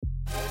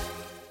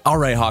All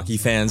right, hockey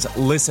fans,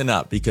 listen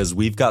up because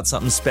we've got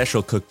something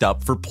special cooked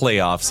up for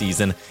playoff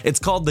season. It's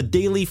called the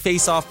Daily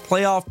Faceoff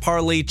Playoff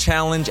Parlay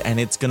Challenge, and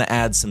it's going to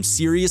add some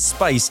serious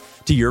spice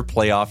to your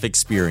playoff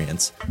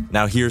experience.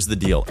 Now, here's the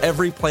deal.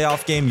 Every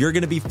playoff game, you're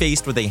going to be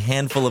faced with a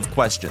handful of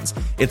questions.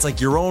 It's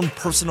like your own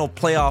personal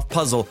playoff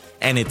puzzle,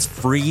 and it's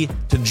free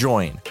to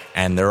join.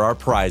 And there are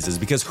prizes,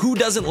 because who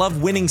doesn't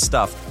love winning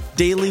stuff?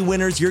 Daily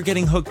winners, you're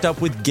getting hooked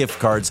up with gift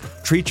cards.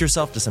 Treat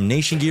yourself to some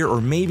Nation gear or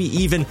maybe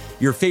even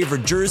your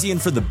favorite jersey.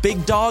 And for the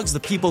big dogs, the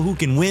people who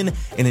can win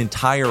an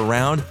entire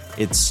round,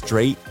 it's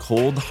straight,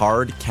 cold,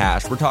 hard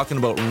cash. We're talking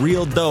about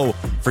real dough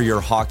for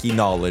your hockey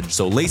knowledge.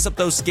 So lace up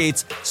those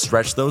skates,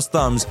 stretch those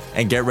thumbs,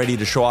 and get ready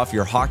to show off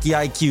your hockey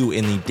IQ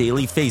in the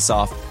Daily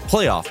Faceoff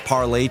Playoff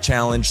Parlay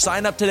Challenge.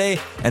 Sign up today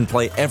and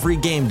play every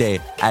game day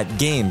at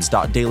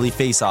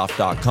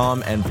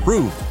games.dailyfaceoff.com and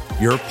prove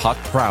your puck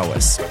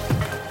prowess.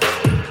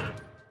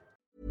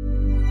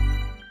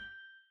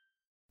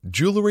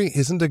 Jewelry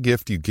isn't a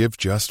gift you give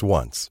just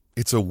once.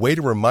 It's a way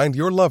to remind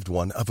your loved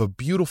one of a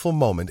beautiful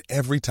moment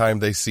every time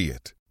they see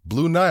it.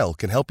 Blue Nile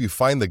can help you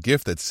find the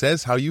gift that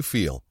says how you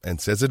feel and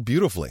says it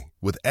beautifully,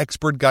 with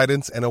expert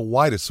guidance and a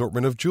wide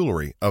assortment of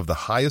jewelry of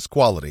the highest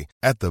quality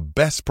at the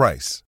best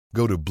price.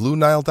 Go to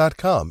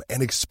BlueNile.com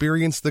and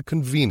experience the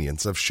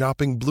convenience of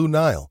shopping Blue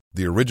Nile,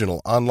 the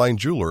original online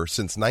jeweler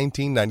since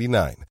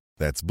 1999.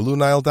 That's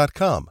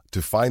BlueNile.com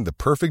to find the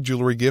perfect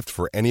jewelry gift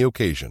for any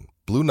occasion.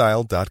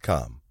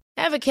 BlueNile.com.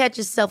 Ever catch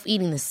yourself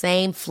eating the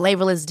same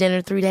flavorless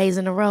dinner 3 days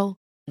in a row?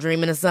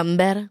 Dreaming of something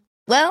better?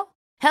 Well,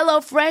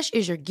 HelloFresh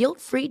is your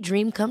guilt-free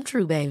dream come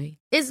true, baby.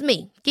 It's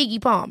me,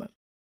 Keke Palmer.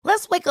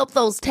 Let's wake up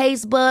those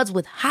taste buds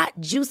with hot,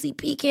 juicy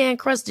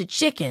pecan-crusted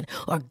chicken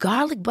or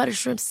garlic butter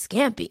shrimp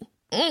scampi.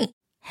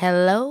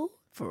 Hello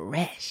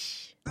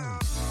Fresh.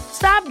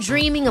 Stop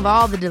dreaming of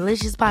all the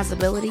delicious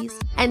possibilities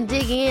and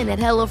dig in at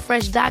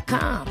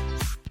HelloFresh.com.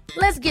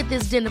 Let's get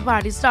this dinner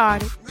party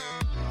started.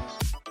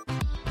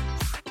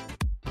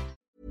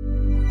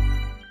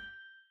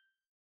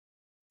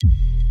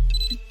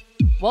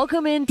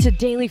 Welcome into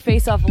Daily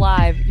Faceoff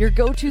Live, your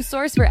go-to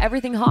source for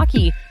everything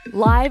hockey.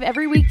 Live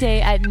every weekday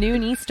at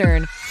noon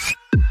Eastern.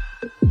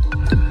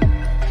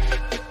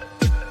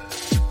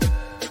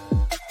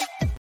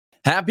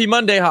 Happy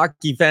Monday,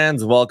 hockey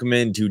fans. Welcome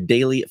into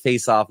Daily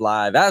Faceoff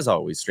Live. As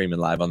always, streaming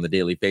live on the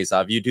Daily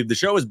Faceoff YouTube. The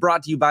show is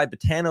brought to you by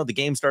Betano. The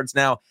game starts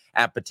now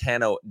at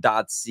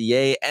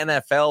betano.ca.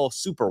 NFL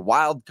Super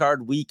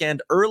Wildcard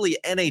Weekend. Early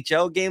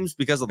NHL games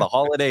because of the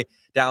holiday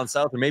down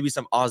south, or maybe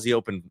some Aussie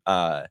Open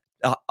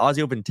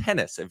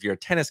tennis, if you're a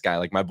tennis guy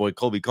like my boy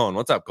Colby Cohen.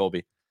 What's up,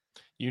 Colby?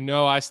 You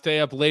know, I stay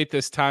up late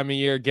this time of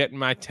year getting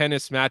my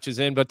tennis matches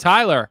in. But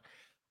Tyler,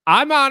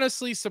 I'm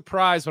honestly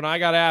surprised when I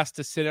got asked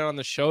to sit in on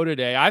the show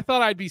today. I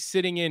thought I'd be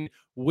sitting in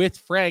with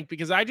Frank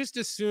because I just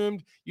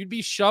assumed you'd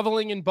be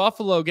shoveling in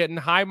Buffalo, getting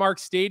Highmark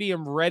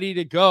Stadium ready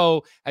to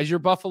go as your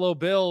Buffalo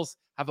Bills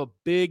have a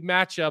big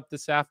matchup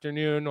this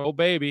afternoon. Oh,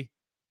 baby.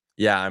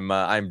 Yeah,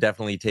 I'm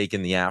definitely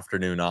taking the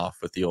afternoon off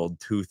with the old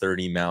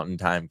 2:30 Mountain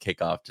Time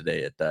kickoff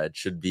today. It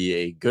should be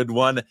a good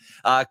one.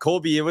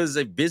 Colby, it was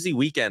a busy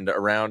weekend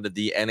around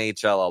the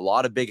NHL. A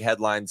lot of big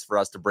headlines for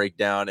us to break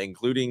down,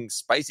 including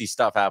spicy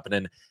stuff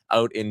happening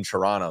out in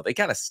Toronto. They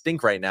kind of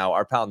stink right now.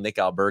 Our pal Nick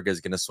Alberga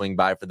is going to swing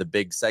by for the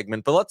big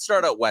segment. But let's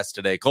start out west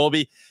today.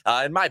 Colby,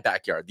 in my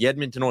backyard, the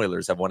Edmonton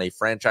Oilers have won a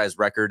franchise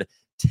record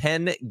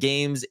 10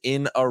 games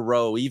in a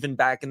row. Even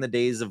back in the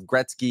days of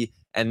Gretzky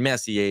and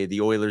Messier,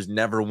 the Oilers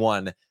never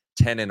won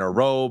 10 in a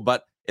row.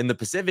 But in the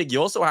Pacific,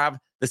 you also have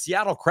the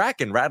Seattle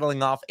Kraken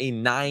rattling off a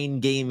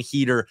 9-game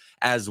heater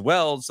as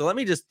well. So let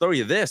me just throw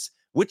you this.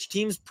 Which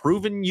team's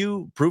proven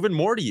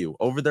more to you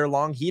over their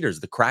long heaters,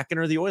 the Kraken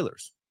or the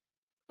Oilers?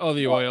 Oh,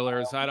 the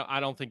Oilers. I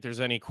don't think there's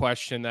any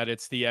question that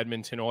it's the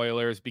Edmonton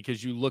Oilers,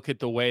 because you look at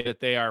the way that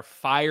they are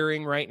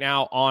firing right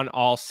now on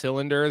all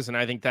cylinders. And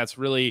I think that's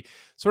really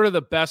sort of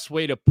the best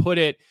way to put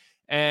it.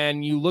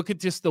 And you look at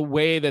just the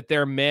way that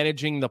they're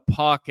managing the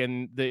puck,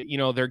 and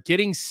they're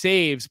getting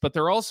saves, but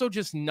they're also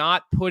just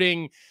not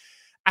putting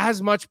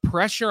as much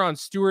pressure on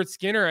Stuart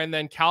Skinner and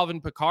then Calvin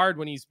Pickard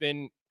when he's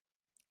been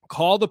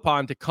called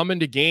upon to come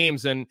into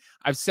games. And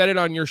I've said it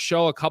on your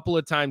show a couple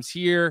of times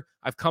here.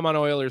 I've come on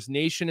Oilers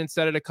Nation and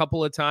said it a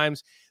couple of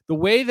times. The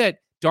way that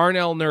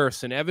Darnell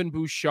Nurse and Evan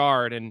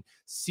Bouchard and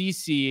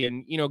Cece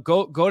and,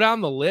 go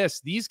down the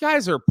list, these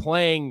guys are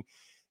playing,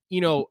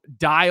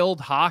 dialed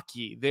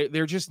hockey.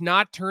 They're just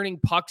not turning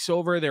pucks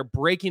over. They're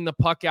breaking the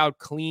puck out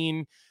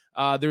clean.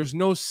 There's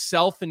no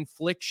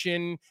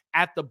self-infliction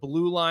at the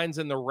blue lines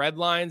and the red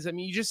lines. I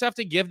mean, you just have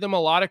to give them a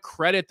lot of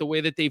credit, the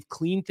way that they've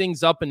cleaned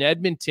things up in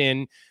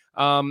Edmonton,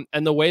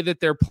 and the way that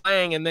they're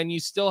playing. And then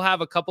you still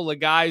have a couple of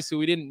guys who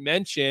we didn't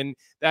mention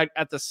that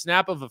at the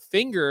snap of a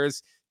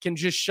fingers can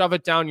just shove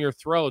it down your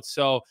throat.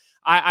 So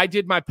I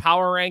did my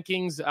power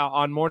rankings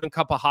on Morning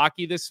Cup of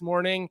Hockey this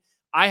morning.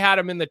 I had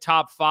him in the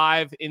top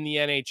 5 in the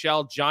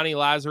NHL. Johnny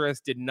Lazarus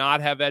did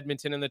not have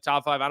Edmonton in the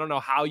top 5. I don't know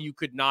how you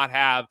could not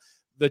have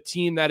the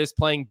team that is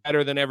playing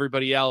better than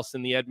everybody else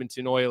in the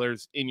Edmonton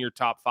Oilers in your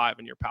top 5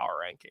 in your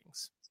power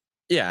rankings.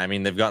 Yeah, I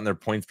mean, they've gotten their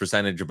points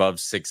percentage above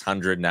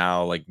 600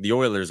 now. Like the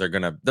Oilers they're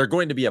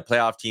going to be a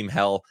playoff team.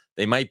 Hell,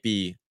 they might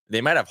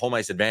have home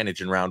ice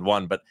advantage in round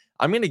one, but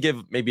I'm going to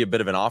give maybe a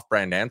bit of an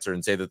off-brand answer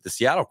and say that the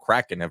Seattle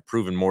Kraken have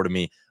proven more to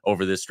me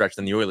over this stretch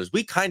than the Oilers.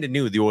 We kind of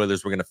knew the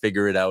Oilers were going to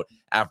figure it out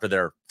after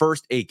their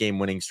first 8-game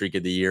winning streak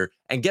of the year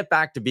and get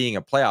back to being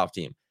a playoff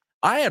team.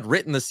 I had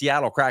written the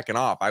Seattle Kraken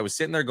off. I was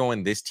sitting there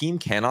going, this team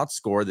cannot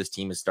score. This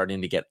team is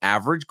starting to get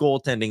average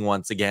goaltending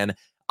once again.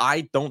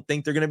 I don't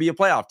think they're going to be a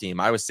playoff team.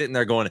 I was sitting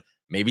there going,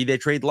 maybe they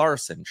trade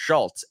Larson,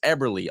 Schultz,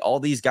 Eberle, all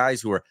these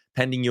guys who are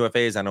pending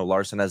UFAs. I know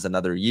Larson has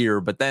another year,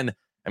 but then,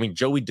 I mean,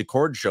 Joey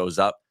Decord shows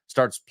up,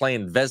 starts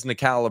playing Vezina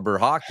caliber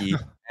hockey,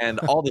 and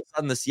all of a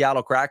sudden the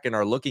Seattle Kraken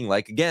are looking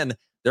like, again,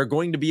 they're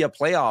going to be a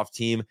playoff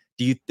team.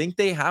 Do you think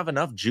they have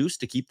enough juice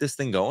to keep this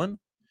thing going?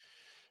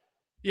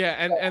 Yeah,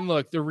 and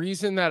look, the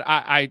reason that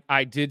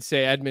I did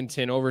say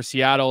Edmonton over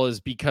Seattle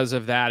is because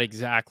of that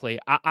exactly.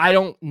 I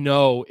don't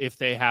know if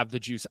they have the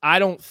juice. I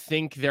don't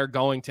think they're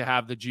going to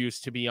have the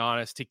juice, to be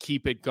honest, to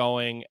keep it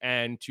going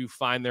and to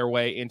find their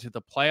way into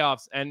the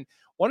playoffs. And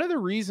one of the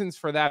reasons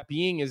for that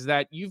being is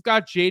that you've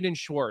got Jaden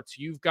Schwartz,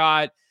 you've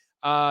got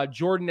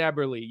Jordan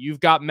Eberle, you've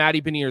got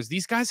Matty Beniers.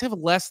 These guys have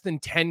less than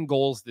 10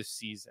 goals this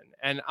season.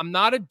 And I'm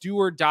not a do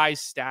or die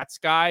stats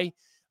guy.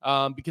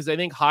 Because I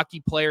think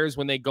hockey players,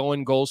 when they go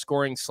in goal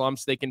scoring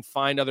slumps, they can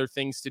find other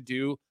things to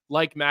do,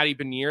 like Matty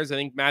Beniers. I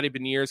think Matty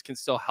Beniers can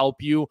still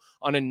help you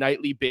on a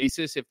nightly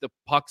basis if the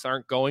pucks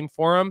aren't going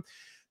for him.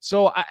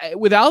 So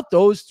without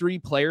those three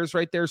players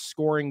right there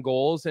scoring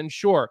goals, and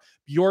sure,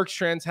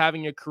 Bjorkstrand's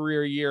having a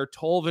career year,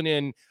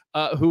 Tolvanen,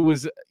 who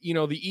was,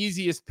 the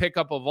easiest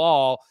pickup of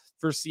all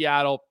for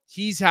Seattle,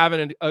 he's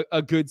having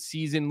a good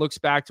season, looks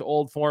back to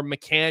old form.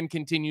 McCann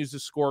continues to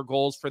score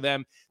goals for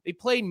them. They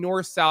play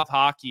north-south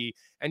hockey,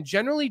 and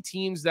generally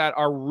teams that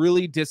are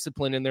really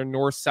disciplined in their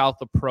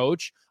north-south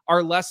approach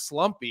are less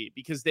slumpy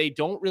because they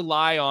don't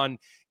rely on,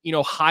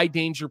 high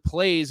danger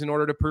plays in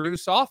order to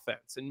produce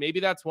offense. And maybe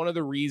that's one of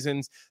the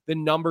reasons the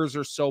numbers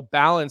are so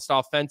balanced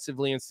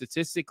offensively and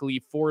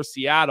statistically for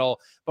Seattle.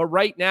 But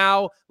right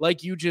now,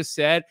 like you just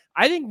said,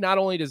 I think not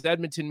only does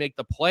Edmonton make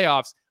the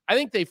playoffs, I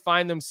think they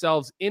find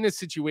themselves in a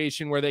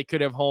situation where they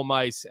could have home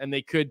ice and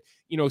they could,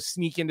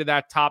 sneak into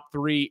that top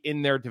three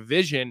in their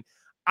division.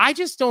 I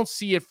just don't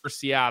see it for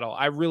Seattle.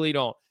 I really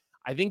don't.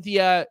 I think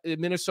the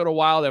Minnesota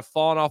Wild have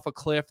fallen off a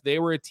cliff. They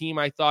were a team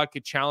I thought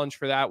could challenge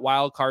for that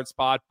wild card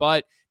spot,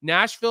 but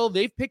Nashville,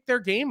 they've picked their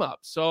game up.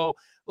 So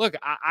look,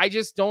 I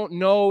just don't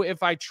know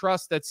if I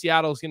trust that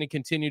Seattle is going to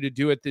continue to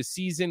do it this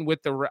season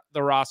with the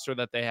roster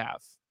that they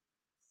have.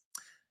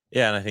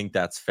 Yeah, and I think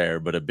that's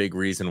fair. But a big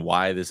reason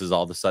why this is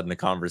all of a sudden a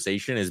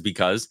conversation is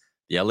because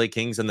the LA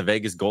Kings and the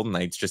Vegas Golden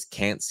Knights just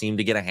can't seem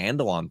to get a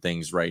handle on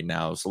things right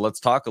now. So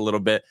let's talk a little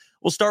bit.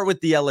 We'll start with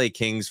the LA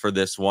Kings for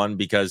this one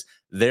because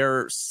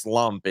their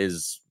slump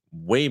is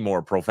way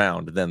more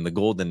profound than the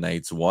Golden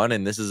Knights one.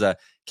 And this is a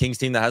Kings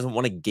team that hasn't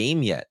won a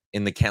game yet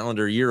in the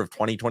calendar year of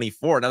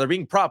 2024. Now they're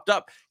being propped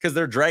up because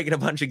they're dragging a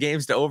bunch of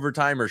games to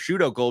overtime or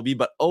shootout, Colby,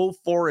 but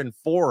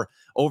 0-4-4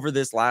 over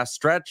this last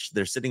stretch.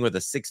 They're sitting with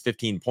a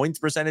 615 points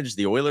percentage.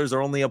 The Oilers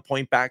are only a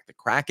point back. The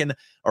Kraken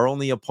are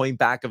only a point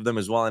back of them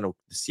as well. I know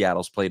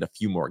Seattle's played a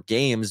few more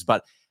games,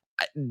 but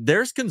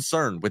there's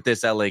concern with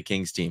this LA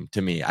Kings team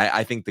to me.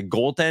 I think the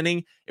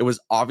goaltending, it was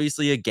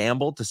obviously a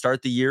gamble to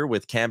start the year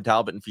with Cam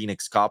Talbot and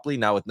Phoenix Copley.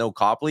 Now with no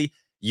Copley,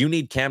 you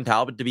need Cam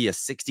Talbot to be a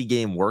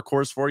 60-game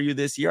workhorse for you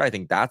this year. I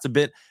think that's a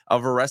bit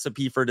of a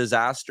recipe for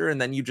disaster. And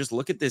then you just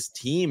look at this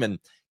team and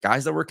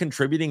guys that were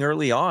contributing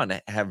early on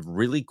have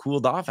really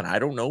cooled off. And I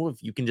don't know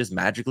if you can just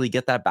magically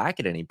get that back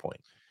at any point.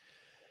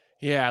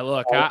 Yeah,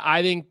 look,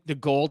 I think the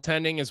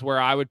goaltending is where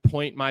I would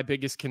point my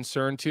biggest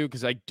concern to,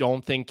 because I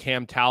don't think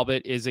Cam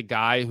Talbot is a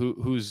guy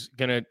who's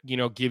gonna,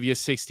 give you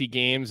 60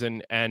 games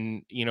and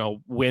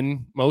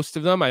win most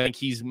of them. I think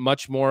he's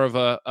much more of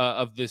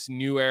of this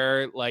new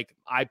era, like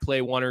I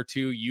play one or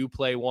two, you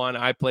play one,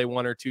 I play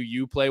one or two,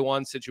 you play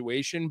one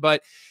situation.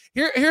 But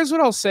here's what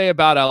I'll say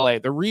about LA.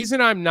 The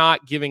reason I'm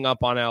not giving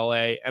up on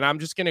LA, and I'm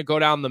just gonna go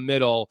down the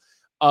middle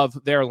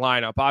of their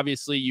lineup.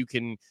 Obviously, you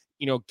can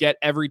get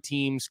every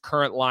team's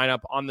current lineup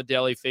on the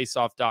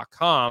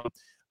dailyfaceoff.com.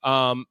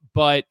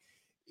 But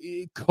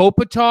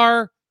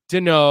Kopitar,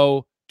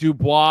 Deneau,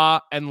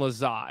 Dubois, and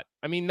Lazat.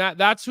 I mean,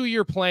 that's who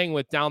you're playing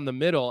with down the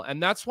middle.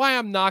 And that's why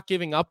I'm not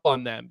giving up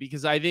on them,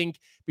 because I think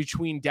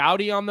between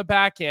Doughty on the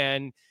back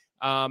end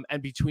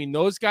and between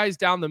those guys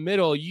down the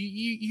middle,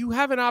 you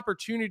have an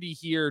opportunity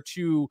here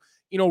to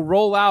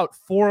roll out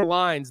four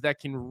lines that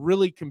can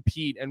really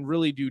compete and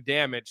really do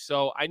damage.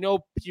 So I know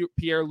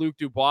Pierre-Luc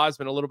Dubois has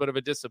been a little bit of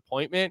a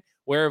disappointment.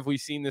 Where have we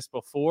seen this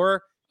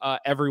before?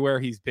 Everywhere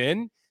he's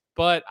been.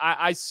 But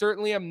I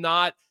certainly am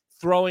not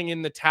throwing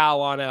in the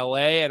towel on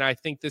LA, and I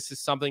think this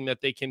is something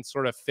that they can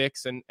sort of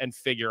fix and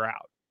figure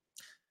out.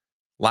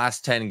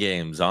 Last 10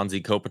 games,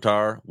 Anze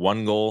Kopitar,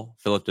 1 goal,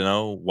 Phillip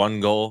Deneau, 1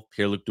 goal,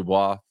 Pierre-Luc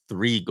Dubois,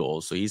 3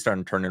 goals. So he's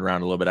starting to turn it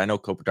around a little bit. I know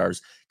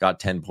Kopitar's got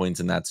 10 points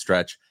in that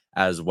stretch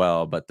as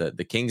well, but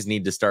the Kings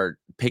need to start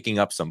picking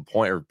up some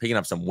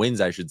wins,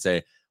 I should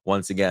say,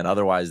 once again.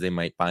 Otherwise, they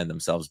might find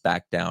themselves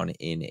back down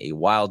in a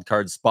wild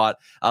card spot.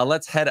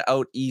 Let's head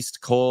out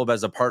east, Kolb,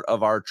 as a part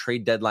of our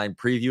trade deadline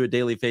preview at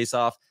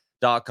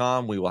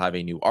dailyfaceoff.com. We will have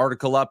a new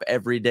article up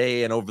every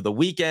day. And over the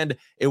weekend,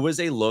 it was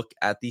a look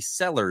at the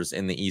sellers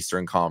in the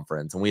Eastern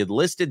Conference. And we had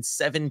listed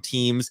 7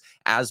 teams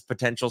as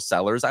potential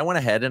sellers. I went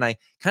ahead and I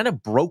kind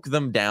of broke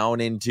them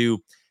down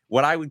into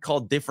what I would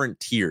call different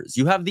tiers.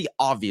 You have the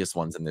obvious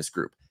ones in this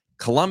group.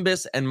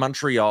 Columbus and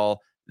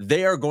Montreal,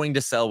 they are going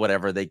to sell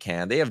whatever they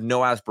can. They have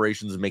no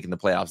aspirations of making the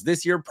playoffs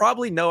this year,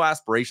 probably no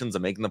aspirations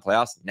of making the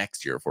playoffs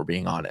next year, if we're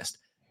being honest.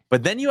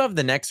 But then you have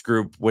the next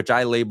group, which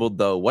I labeled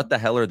the what the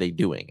hell are they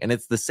doing? And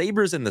it's the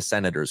Sabres and the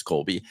Senators,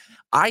 Colby.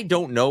 I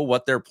don't know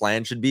what their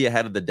plan should be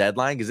ahead of the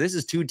deadline, because this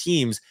is 2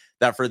 teams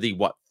that for the,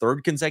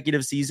 third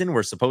consecutive season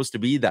were supposed to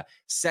be the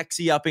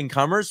sexy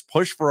up-and-comers,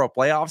 push for a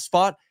playoff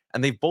spot,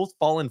 and they've both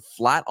fallen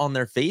flat on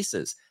their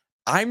faces.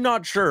 I'm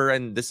not sure,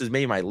 and this is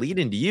maybe my lead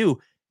into you,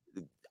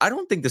 I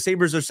don't think the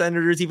Sabres or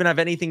Senators even have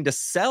anything to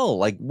sell.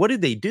 Like, what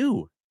did they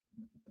do?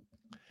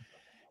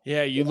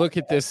 Yeah, you look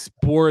at this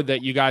board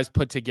that you guys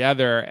put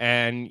together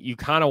and you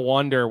kind of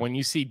wonder when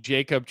you see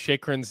Jacob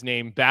Chychrun's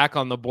name back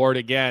on the board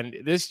again.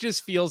 This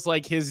just feels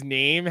like his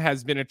name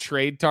has been a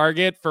trade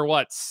target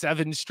for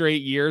 7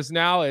 straight years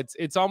now.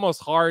 It's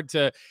almost hard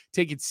to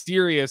take it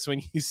serious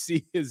when you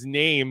see his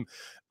name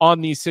on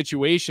these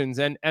situations.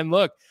 And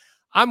look,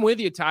 I'm with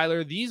you,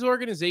 Tyler. These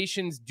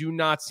organizations do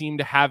not seem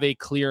to have a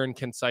clear and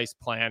concise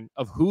plan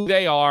of who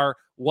they are,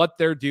 what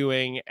they're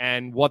doing,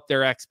 and what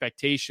their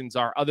expectations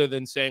are, other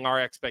than saying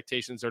our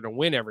expectations are to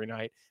win every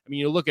night. I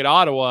mean, you look at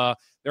Ottawa,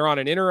 they're on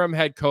an interim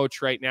head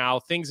coach right now.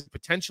 Things have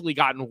potentially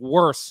gotten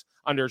worse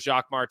under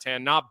Jacques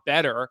Martin, not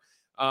better.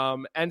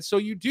 And so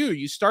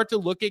you start to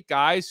look at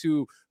guys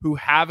who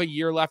have a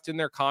year left in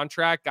their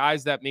contract,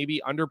 guys that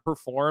maybe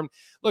underperformed.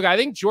 Look, I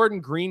think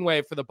Jordan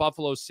Greenway for the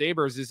Buffalo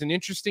Sabres is an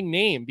interesting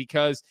name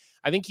because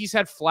I think he's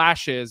had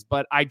flashes,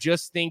 but I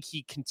just think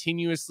he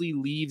continuously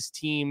leaves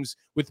teams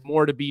with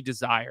more to be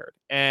desired.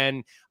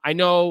 And I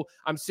know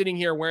I'm sitting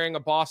here wearing a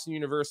Boston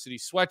University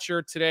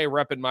sweatshirt today,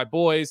 repping my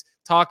boys,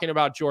 talking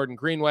about Jordan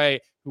Greenway,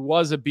 who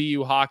was a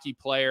BU hockey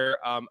player,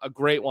 a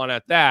great one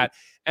at that.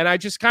 And I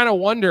just kind of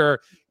wonder,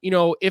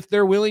 if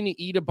they're willing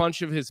to eat a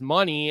bunch of his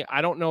money.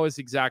 I don't know his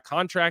exact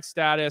contract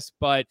status,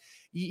 but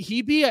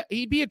he'd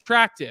be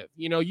attractive.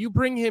 You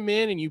bring him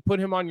in and you put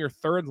him on your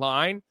third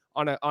line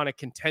on a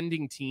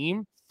contending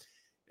team.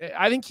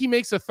 I think he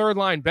makes a third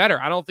line better.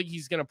 I don't think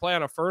he's going to play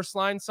on a first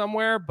line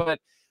somewhere, but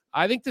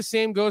I think the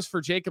same goes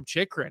for Jacob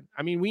Chychrun.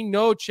 I mean, we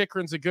know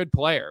Chychrun's a good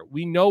player.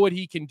 We know what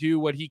he can do,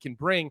 what he can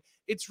bring.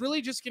 It's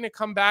really just going to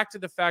come back to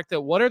the fact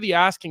that what are the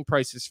asking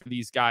prices for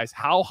these guys?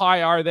 How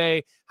high are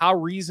they? How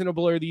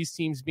reasonable are these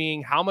teams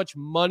being? How much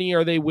money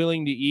are they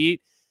willing to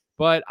eat?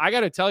 But I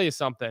got to tell you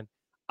something.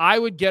 I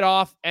would get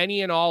off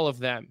any and all of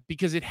them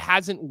because it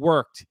hasn't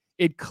worked.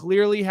 It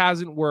clearly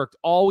hasn't worked.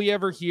 All we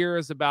ever hear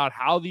is about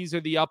how these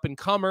are the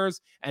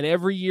up-and-comers, and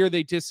every year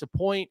they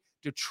disappoint.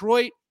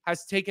 Detroit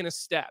has taken a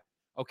step,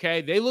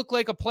 okay? They look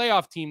like a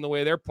playoff team the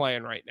way they're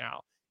playing right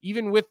now,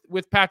 even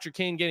with Patrick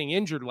Kane getting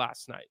injured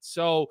last night.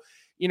 So,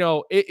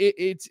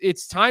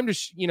 it's time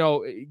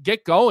to,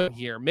 get going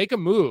here. Make a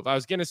move. I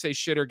was going to say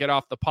shit or get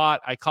off the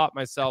pot. I caught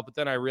myself, but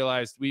then I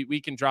realized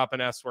we can drop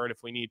an S word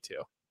if we need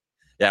to.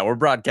 Yeah, we're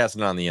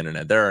broadcasting on the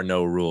internet. There are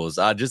no rules.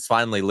 Just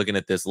finally looking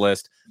at this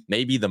list,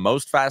 maybe the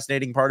most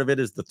fascinating part of it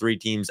is the 3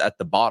 teams at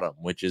the bottom,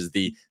 which is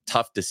the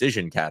tough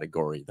decision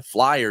category. The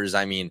Flyers,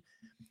 I mean,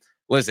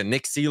 listen,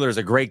 Nick Seeler's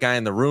a great guy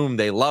in the room.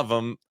 They love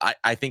him.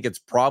 I think it's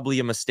probably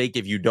a mistake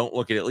if you don't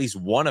look at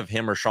least one of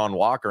him or Sean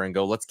Walker and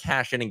go, let's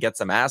cash in and get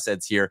some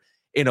assets here.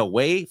 In a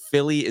way,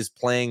 Philly is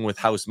playing with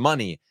house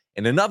money.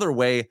 In another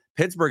way,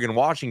 Pittsburgh and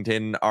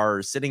Washington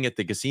are sitting at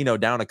the casino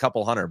down a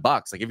couple $100.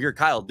 Like if you're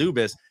Kyle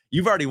Dubas,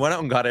 you've already went out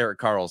and got Erik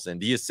Karlsson.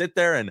 Do you sit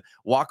there and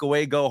walk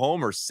away, go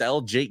home, or sell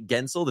Jake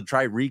Gensel to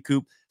try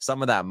recoup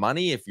some of that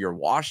money? If you're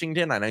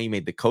Washington, I know you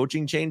made the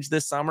coaching change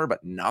this summer,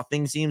 but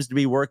nothing seems to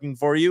be working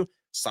for you.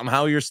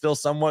 Somehow you're still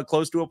somewhat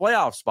close to a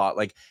playoff spot.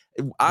 Like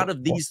out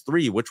of these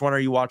 3, which one are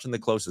you watching the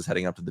closest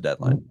heading up to the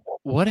deadline?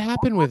 What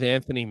happened with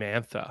Anthony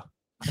Mantha?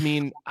 I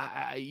mean,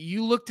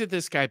 you looked at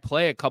this guy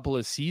play a couple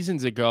of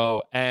seasons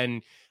ago,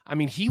 and I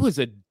mean, he was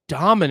a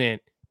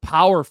dominant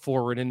power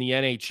forward in the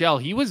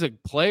NHL. He was a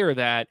player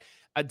that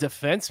a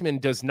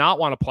defenseman does not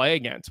want to play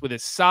against with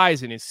his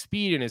size and his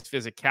speed and his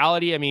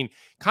physicality. I mean,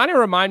 kind of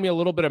remind me a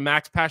little bit of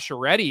Max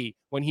Pacioretty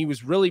when he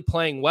was really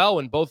playing well,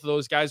 and both of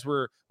those guys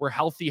were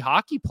healthy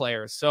hockey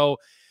players. So,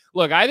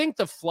 look, I think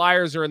the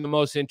Flyers are in the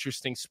most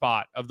interesting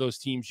spot of those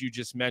teams you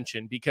just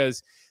mentioned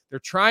because they're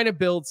trying to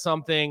build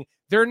something.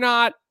 They're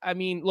not, I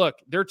mean, look,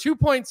 they're 2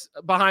 points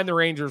behind the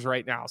Rangers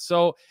right now.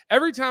 So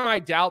every time I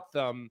doubt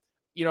them,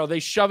 they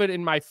shove it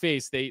in my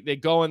face. They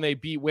go and they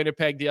beat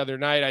Winnipeg the other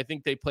night. I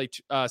think they play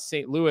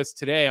St. Louis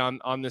today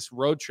on this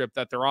road trip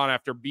that they're on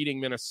after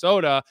beating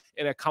Minnesota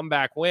in a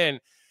comeback win.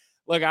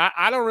 Look,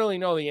 I don't really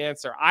know the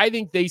answer. I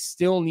think they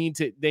still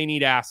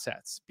need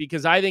assets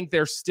because I think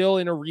they're still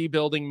in a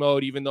rebuilding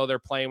mode, even though they're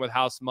playing with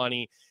house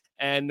money.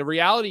 And the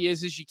reality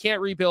is you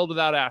can't rebuild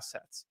without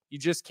assets. You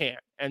just can't.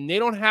 And they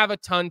don't have a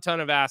ton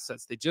of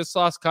assets. They just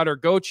lost Cutter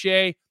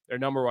Gauthier, their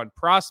number one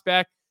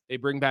prospect. They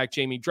bring back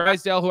Jamie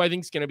Drysdale, who I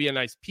think is going to be a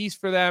nice piece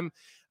for them.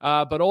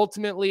 But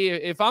ultimately,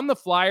 if I'm the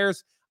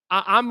Flyers,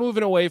 I'm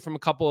moving away from a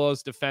couple of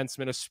those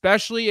defensemen,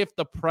 especially if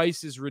the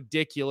price is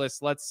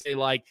ridiculous. Let's say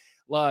like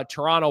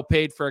Toronto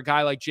paid for a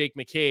guy like Jake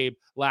McCabe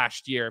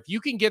last year. If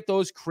you can get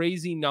those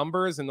crazy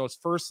numbers and those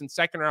first and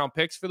second round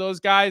picks for those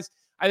guys,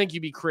 I think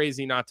you'd be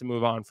crazy not to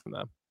move on from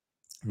them.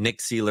 Nick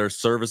Seeler,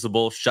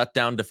 serviceable,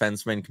 shutdown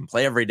defenseman, can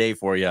play every day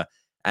for you.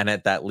 And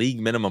at that league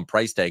minimum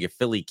price tag, if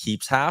Philly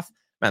keeps half,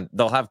 man,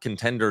 they'll have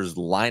contenders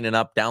lining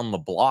up down the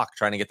block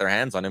trying to get their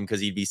hands on him because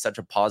he'd be such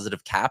a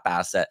positive cap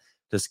asset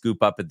to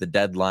scoop up at the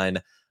deadline.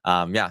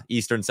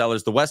 Eastern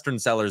sellers. The Western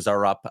sellers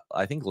are up,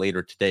 I think,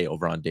 later today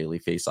over on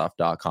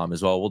dailyfaceoff.com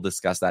as well. We'll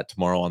discuss that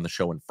tomorrow on the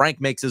show when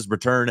Frank makes his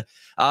return.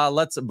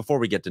 Let's, before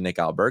we get to Nick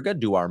Alberga,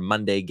 do our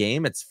Monday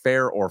game. It's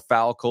fair or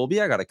foul,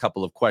 Colby. I got a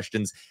couple of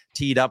questions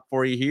teed up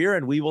for you here,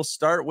 and we will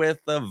start with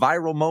the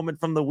viral moment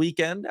from the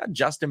weekend.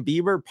 Justin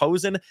Bieber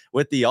posing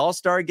with the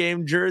All-Star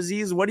Game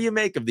jerseys. What do you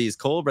make of these,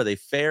 Colby? Are they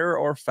fair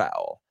or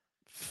foul?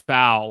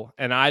 Foul,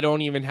 and I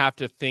don't even have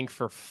to think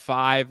for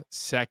 5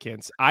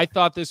 seconds. I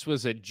thought this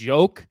was a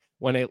joke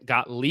when it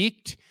got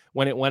leaked,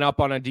 when it went up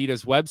on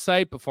Adidas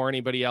website before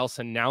anybody else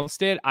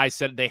announced it. I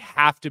said they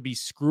have to be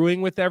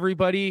screwing with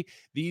everybody.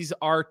 These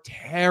are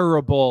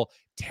terrible,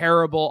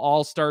 terrible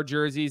All-Star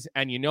jerseys,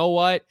 and you know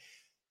what?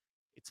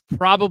 It's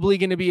probably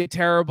going to be a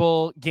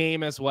terrible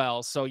game as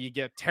well. So you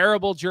get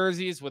terrible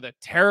jerseys with a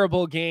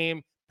terrible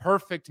game.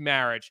 Perfect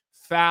marriage.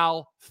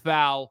 Foul,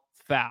 foul,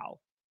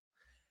 foul.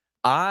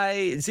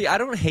 I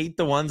don't hate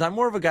the ones. I'm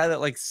more of a guy that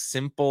likes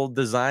simple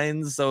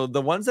designs. So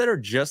the ones that are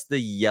just the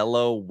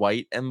yellow,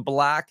 white, and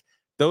black,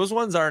 those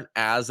ones aren't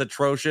as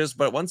atrocious.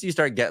 But once you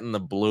start getting the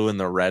blue and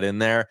the red in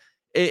there,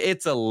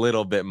 it's a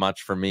little bit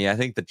much for me. I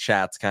think the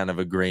chat's kind of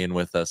agreeing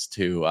with us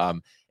too.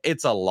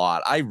 It's a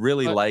lot. I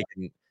really like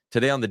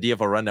today on the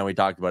DFO Rundown, we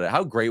talked about it.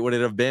 How great would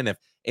it have been if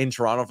in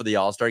Toronto for the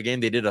All-Star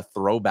Game, they did a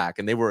throwback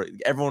and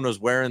everyone was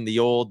wearing the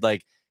old,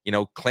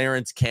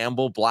 Clarence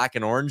Campbell black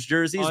and orange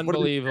jerseys.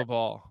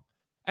 Unbelievable.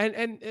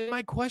 And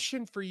my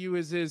question for you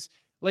is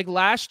like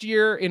last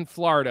year in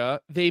Florida,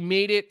 they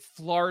made it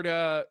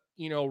Florida,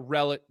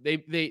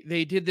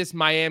 they did this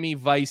Miami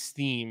Vice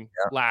theme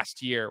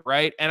last year,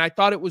 right? And I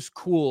thought it was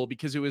cool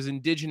because it was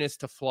indigenous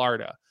to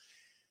Florida.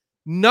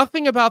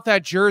 Nothing about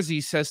that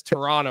jersey says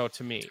Toronto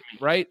to me,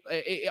 right?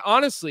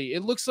 Honestly,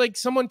 it looks like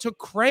someone took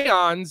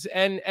crayons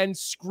and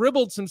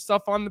scribbled some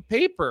stuff on the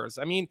papers.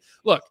 I mean,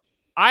 look,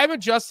 I'm a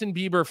Justin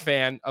Bieber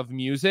fan of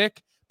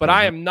music, but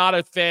I am not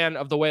a fan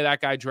of the way that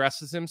guy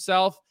dresses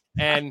himself.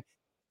 And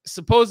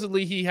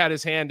supposedly he had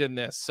his hand in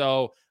this.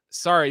 So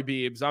sorry,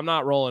 Biebs, I'm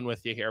not rolling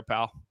with you here,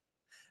 pal.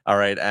 All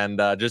right. And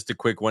just a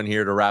quick one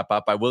here to wrap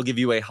up. I will give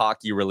you a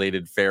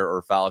hockey-related fair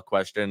or foul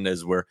question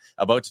as we're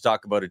about to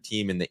talk about a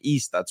team in the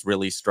East that's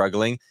really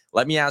struggling.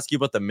 Let me ask you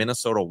about the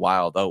Minnesota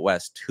Wild out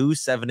west.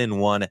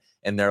 2-7-1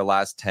 in their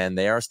last 10.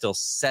 They are still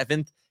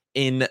 7th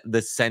in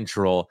the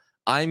Central.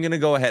 I'm going to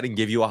go ahead and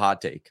give you a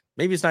hot take.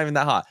 Maybe it's not even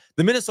that hot.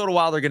 The Minnesota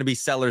Wild are going to be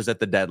sellers at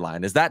the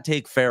deadline. Is that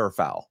take fair or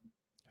foul?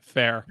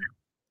 Fair.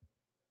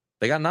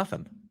 They got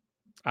nothing.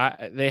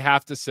 They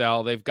have to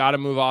sell. They've got to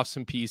move off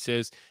some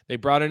pieces. They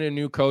brought in a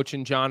new coach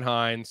in John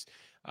Hines.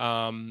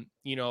 Him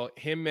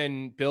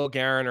and Bill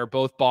Guerin are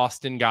both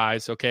Boston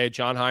guys. Okay.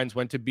 John Hines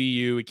went to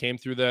BU. He came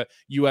through the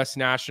U.S.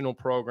 national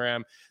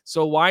program.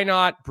 So why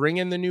not bring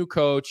in the new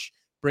coach?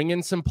 Bring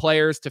in some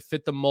players to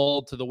fit the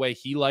mold to the way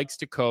he likes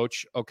to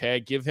coach, okay?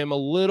 Give him a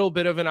little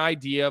bit of an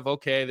idea of,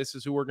 okay, this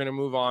is who we're going to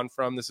move on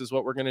from. This is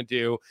what we're going to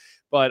do.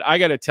 But I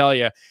got to tell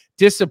you,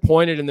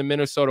 disappointed in the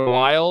Minnesota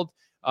Wild.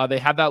 They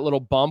had that little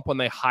bump when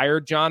they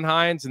hired John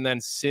Hines, and then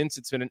since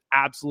it's been an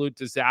absolute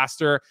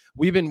disaster.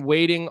 We've been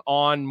waiting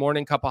on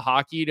Morning Cup of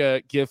Hockey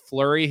to give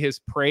Fleury his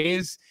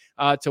praise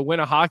to win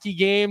a hockey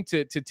game,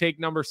 to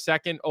take number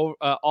second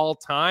all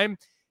time.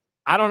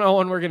 I don't know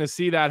when we're going to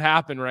see that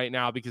happen right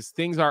now because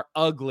things are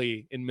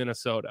ugly in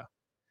Minnesota.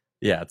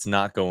 Yeah, it's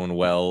not going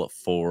well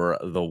for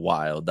the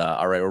Wild.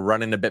 All right, we're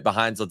running a bit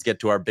behind, so let's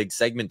get to our big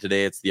segment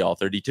today. It's the All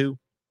 32.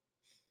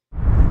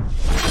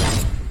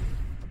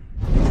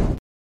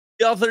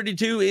 The All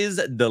 32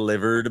 is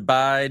delivered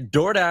by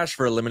DoorDash.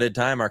 For a limited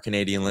time, our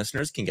Canadian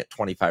listeners can get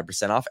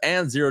 25% off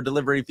and 0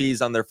 delivery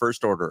fees on their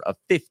first order of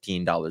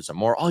 $15 or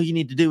more. All you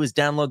need to do is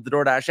download the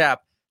DoorDash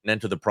app and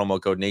enter the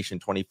promo code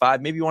NATION25.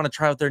 Maybe you want to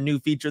try out their new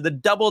feature, the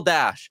Double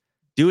Dash.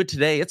 Do it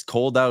today. It's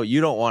cold out. You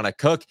don't want to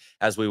cook.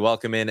 As we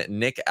welcome in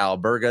Nick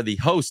Alberga, the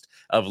host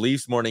of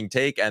Leafs Morning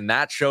Take. And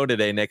that show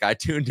today, Nick, I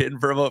tuned in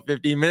for about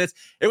 15 minutes.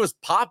 It was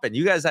popping.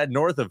 You guys had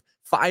north of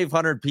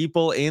 500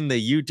 people in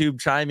the YouTube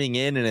chiming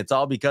in, and it's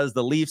all because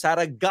the Leafs had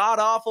a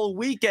god-awful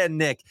weekend,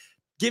 Nick.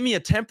 Give me a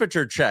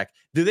temperature check.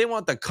 Do they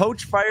want the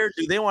coach fired?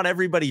 Do they want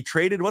everybody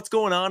traded? What's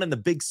going on in the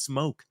big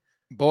smoke?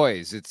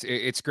 Boys,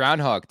 it's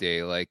Groundhog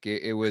Day. Like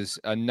it was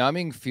a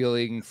numbing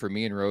feeling for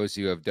me and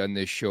Rosie, who have done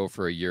this show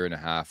for a year and a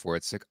half, where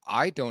it's like,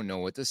 I don't know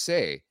what to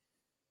say,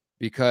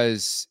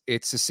 because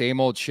it's the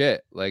same old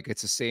shit. Like,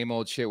 it's the same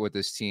old shit with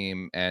this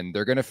team, and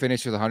they're going to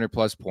finish with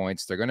 100+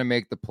 points. They're going to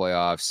make the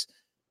playoffs.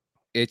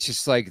 It's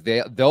just like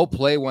they'll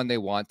play when they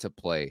want to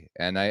play.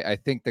 And I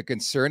think the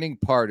concerning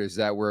part is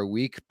that we're a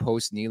week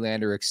post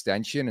Nylander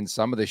extension, and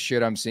some of the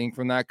shit I'm seeing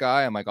from that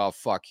guy, I'm like, oh,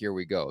 fuck, here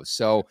we go.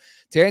 So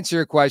to answer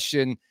your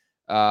question,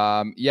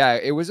 yeah,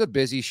 it was a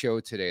busy show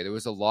today. There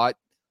was a lot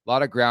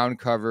of ground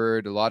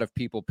covered, a lot of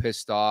people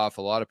pissed off,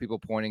 a lot of people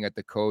pointing at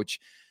the coach.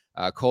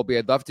 Colby,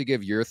 I'd love to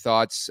give your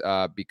thoughts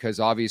because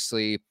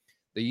obviously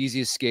the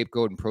easiest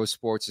scapegoat in pro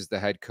sports is the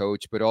head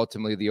coach, but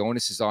ultimately the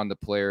onus is on the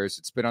players.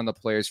 It's been on the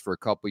players for a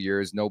couple of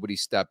years. Nobody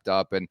stepped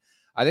up, and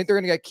I think they're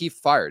going to get Keefe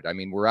fired. I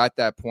mean, we're at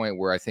that point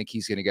where I think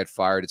he's going to get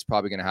fired. It's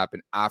probably going to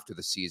happen after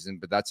the season,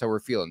 but that's how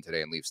we're feeling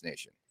today in Leafs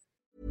Nation.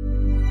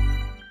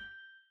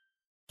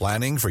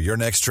 Planning for your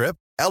next trip?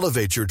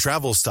 Elevate your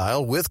travel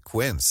style with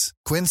Quince.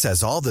 Quince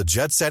has all the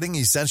jet-setting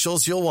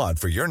essentials you'll want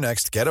for your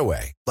next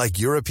getaway, like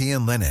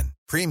European linen,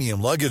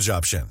 premium luggage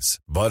options,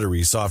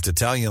 buttery soft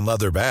Italian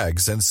leather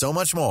bags, and so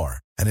much more.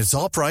 And it's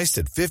all priced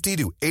at 50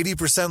 to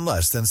 80%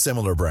 less than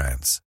similar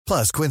brands.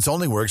 Plus, Quince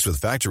only works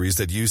with factories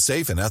that use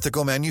safe and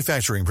ethical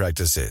manufacturing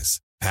practices.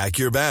 Pack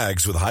your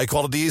bags with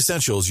high-quality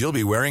essentials you'll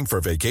be wearing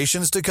for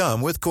vacations to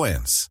come with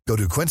Quince. Go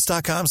to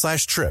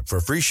quince.com/trip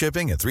for free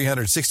shipping and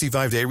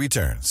 365-day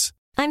returns.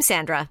 I'm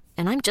Sandra,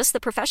 and I'm just the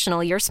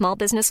professional your small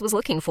business was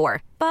looking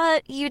for.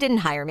 But you didn't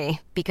hire me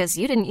because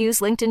you didn't use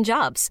LinkedIn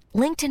Jobs.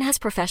 LinkedIn has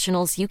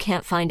professionals you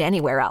can't find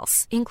anywhere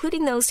else,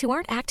 including those who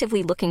aren't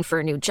actively looking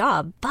for a new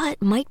job,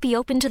 but might be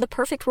open to the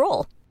perfect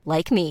role,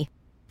 like me.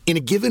 In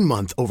a given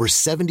month, over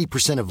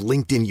 70% of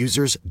LinkedIn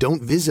users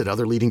don't visit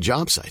other leading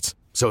job sites.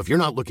 So if you're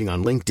not looking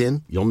on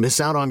LinkedIn, you'll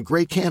miss out on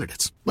great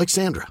candidates like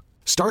Sandra.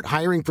 Start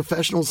hiring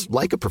professionals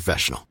like a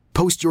professional.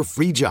 Post your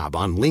free job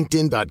on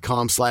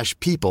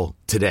linkedin.com/people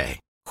today.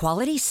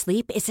 Quality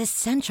sleep is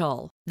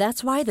essential.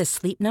 That's why the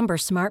Sleep Number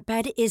Smart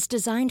Bed is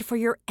designed for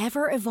your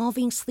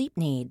ever-evolving sleep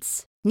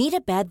needs. Need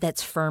a bed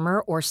that's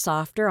firmer or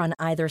softer on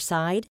either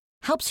side?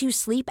 Helps you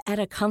sleep at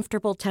a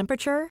comfortable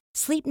temperature?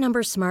 Sleep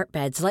Number Smart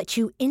Beds let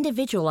you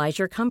individualize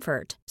your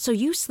comfort so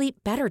you sleep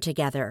better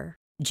together.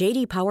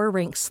 J.D. Power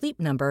ranks Sleep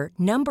Number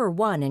number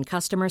 1 in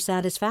customer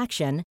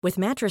satisfaction with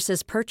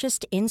mattresses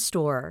purchased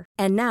in-store.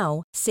 And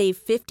now, save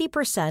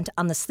 50%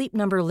 on the Sleep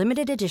Number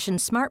Limited Edition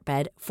Smart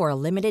Bed for a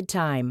limited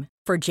time.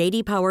 For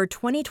J.D. Power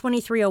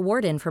 2023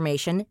 award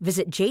information,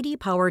 visit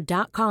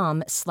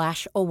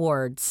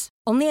jdpower.com/awards.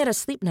 Only at a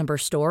Sleep Number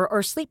store or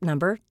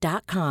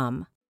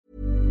sleepnumber.com.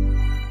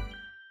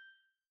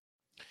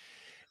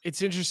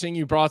 It's interesting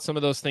you brought some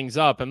of those things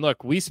up. And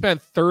look, we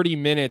spent 30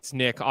 minutes,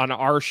 Nick, on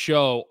our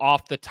show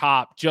off the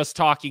top just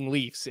talking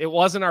Leafs. It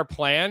wasn't our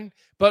plan,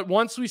 but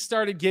once we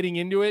started getting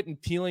into it and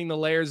peeling the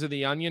layers of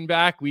the onion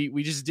back,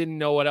 we just didn't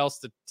know what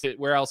else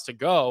where else to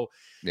go.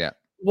 Yeah.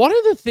 What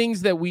are the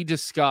things that we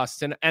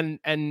discussed? And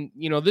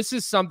you know, this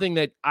is something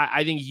that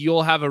I think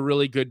you'll have a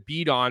really good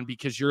beat on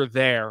because you're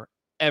there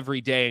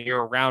every day and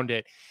you're around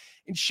it.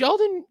 In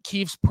Sheldon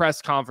Keefe's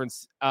press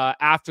conference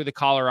after the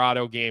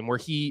Colorado game, where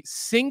he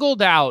singled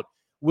out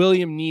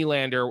William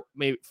Nylander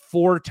maybe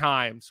 4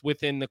 times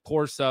within the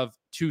course of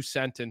 2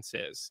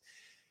 sentences,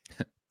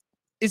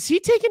 is he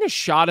taking a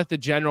shot at the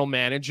general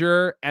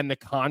manager and the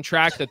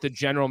contract that the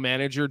general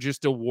manager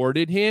just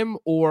awarded him?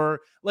 Or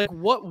like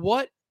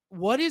what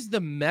is the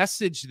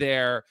message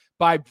there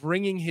by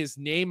bringing his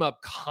name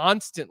up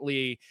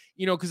constantly?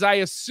 You know, because I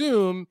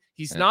assume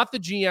he's not the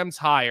GM's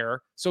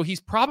hire, so he's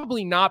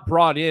probably not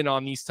brought in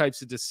on these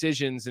types of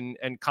decisions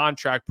and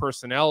contract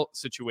personnel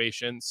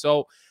situations.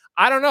 So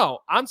I don't know.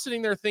 I'm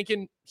sitting there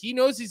thinking he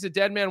knows he's a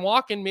dead man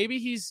walking. Maybe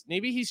he's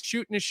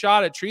shooting his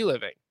shot at tree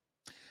living.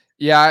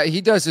 Yeah, he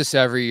does this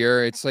every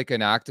year. It's like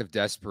an act of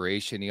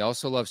desperation. He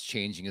also loves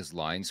changing his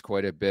lines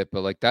quite a bit,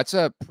 but like that's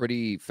a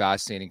pretty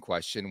fascinating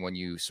question when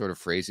you sort of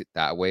phrase it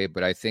that way.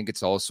 But I think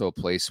it's also a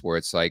place where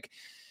it's like,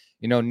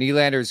 you know,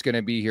 Nylander is going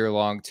to be here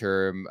long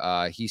term.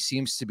 He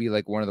seems to be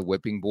like one of the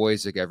whipping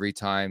boys. Like every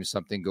time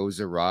something goes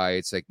awry,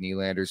 it's like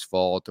Nylander's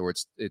fault or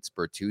it's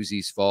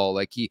Bertuzzi's fault.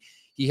 Like he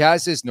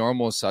has his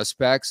normal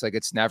suspects. Like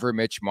it's never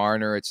Mitch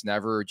Marner. It's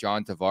never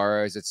John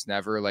Tavares. It's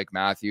never like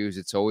Matthews.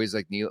 It's always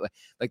like Neil.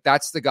 Like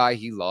that's the guy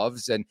he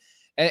loves. And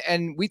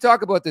we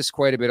talk about this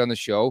quite a bit on the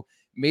show.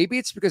 Maybe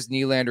it's because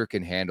Nylander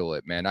can handle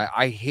it, man.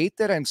 I hate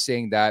that I'm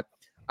saying that.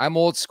 I'm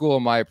old school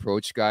in my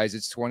approach, guys.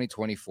 It's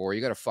 2024.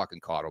 You got to fucking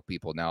coddle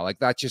people now. Like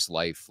that's just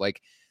life.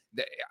 Like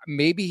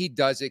maybe he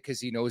does it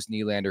because he knows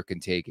Nylander can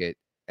take it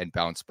and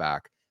bounce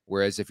back.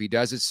 Whereas if he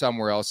does it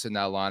somewhere else in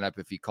that lineup,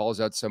 if he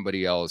calls out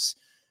somebody else,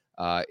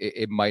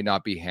 it might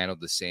not be handled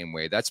the same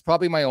way. That's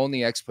probably my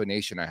only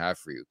explanation I have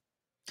for you.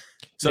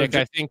 So Nick,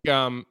 I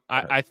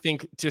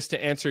think just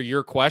to answer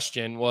your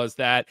question was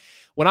that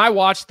when I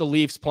watch the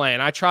Leafs play,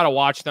 and I try to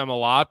watch them a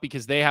lot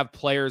because they have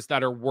players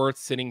that are worth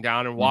sitting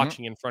down and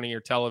watching in front of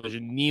your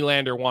television.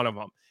 Nylander, one of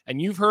them.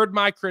 And you've heard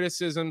my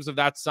criticisms of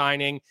that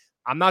signing.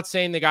 I'm not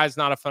saying the guy's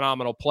not a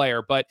phenomenal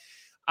player, but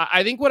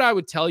I think what I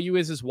would tell you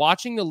is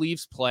watching the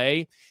Leafs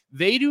play,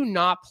 they do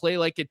not play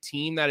like a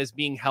team that is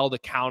being held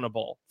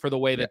accountable for the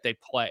way that they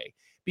play.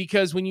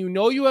 Because when you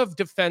know you have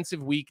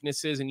defensive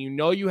weaknesses and you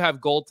know you have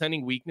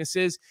goaltending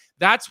weaknesses,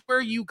 that's where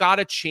you got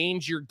to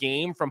change your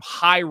game from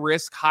high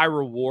risk, high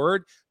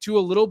reward to a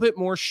little bit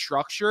more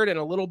structured and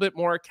a little bit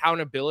more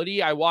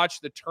accountability. I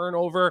watched the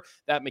turnover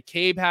that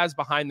McCabe has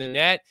behind the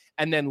net,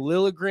 and then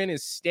Liljegren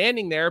is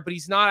standing there, but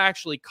he's not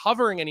actually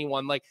covering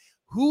anyone. Like,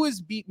 who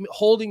is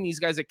holding these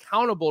guys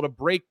accountable to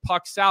break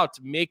pucks out,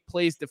 to make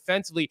plays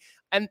defensively?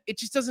 And it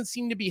just doesn't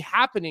seem to be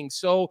happening.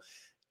 So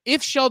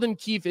if Sheldon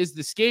Keefe is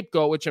the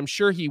scapegoat, which I'm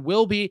sure he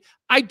will be,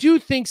 I do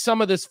think some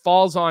of this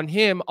falls on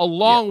him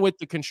along with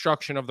the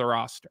construction of the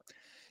roster.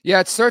 Yeah,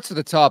 it starts at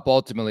the top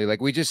ultimately. Like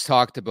we just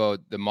talked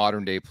about, the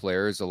modern day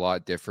players a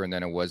lot different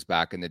than it was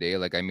back in the day.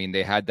 Like, I mean,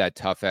 they had that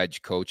tough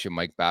edge coach in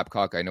Mike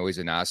Babcock. I know he's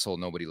an asshole.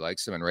 Nobody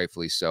likes him, and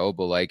rightfully so.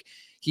 But like,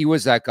 he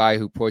was that guy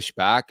who pushed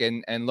back,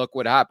 and look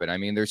what happened. I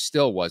mean, there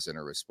still wasn't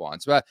a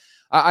response. But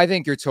I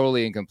think you're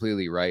totally and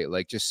completely right.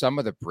 Like, just some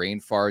of the brain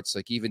farts,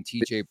 like even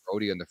TJ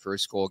Brody on the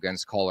first goal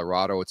against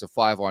Colorado, it's a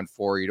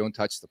 5-on-4. You don't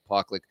touch the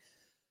puck.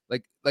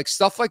 Like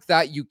stuff like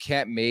that, you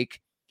can't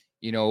make,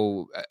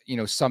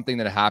 something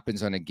that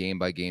happens on a game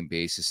by game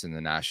basis in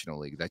the National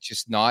League. That's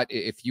just not,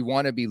 if you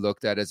want to be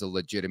looked at as a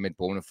legitimate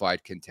bona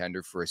fide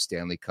contender for a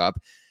Stanley Cup,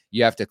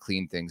 you have to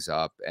clean things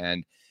up.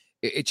 And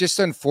it's just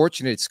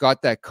unfortunate. It's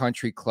got that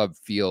country club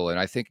feel. And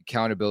I think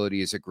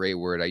accountability is a great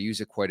word. I use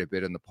it quite a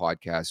bit on the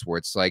podcast, where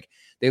it's like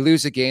they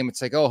lose a game.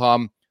 It's like,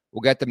 oh,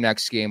 we'll get them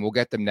next game. We'll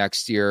get them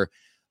next year.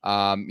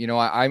 I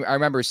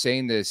remember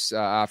saying this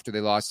after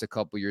they lost a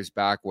couple years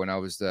back when I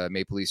was the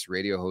Maple Leafs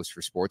radio host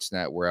for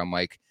Sportsnet, where I'm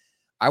like,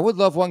 I would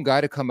love one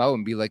guy to come out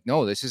and be like,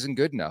 no, this isn't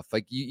good enough.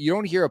 Like, you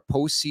don't hear a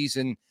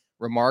postseason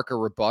remark or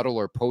rebuttal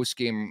or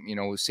post-game,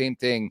 same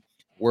thing,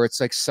 where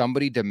it's like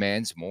somebody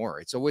demands more.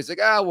 It's always like,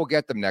 we'll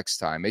get them next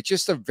time. It's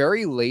just a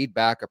very laid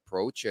back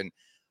approach. And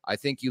I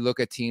think you look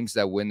at teams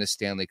that win the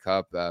Stanley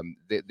Cup,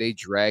 they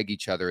drag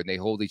each other and they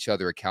hold each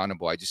other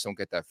accountable. I just don't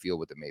get that feel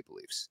with the Maple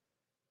Leafs.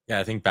 Yeah,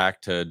 I think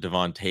back to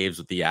Devon Taves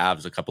with the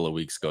Avs a couple of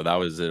weeks ago. That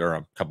was it, or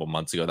a couple of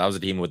months ago. That was a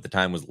team who at the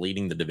time was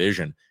leading the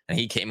division, and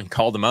he came and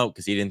called them out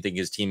because he didn't think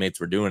his teammates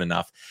were doing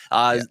enough.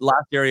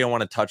 Last area I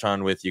want to touch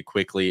on with you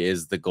quickly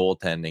is the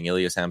goaltending.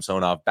 Ilya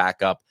Samsonov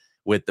back up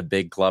with the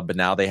big club, but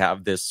now they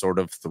have this sort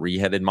of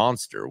three-headed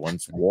monster.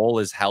 Once Woll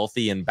is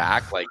healthy and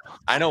back, like,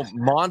 I know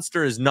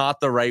monster is not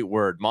the right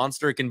word.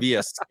 Monster can be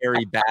a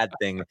scary bad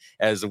thing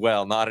as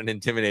well, not an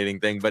intimidating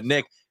thing. But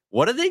Nick,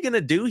 what are they going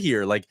to do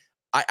here? Like,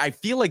 I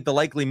feel like the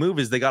likely move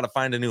is they got to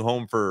find a new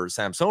home for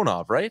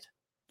Samsonov, right?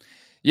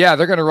 Yeah,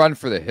 they're going to run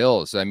for the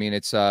hills. I mean,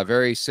 it's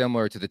very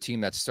similar to the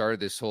team that started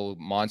this whole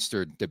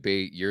monster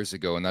debate years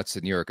ago, and that's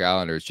the New York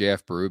Islanders.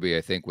 JF Berube,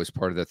 I think, was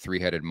part of the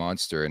three-headed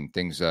monster, and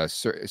things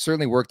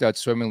certainly worked out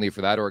swimmingly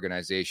for that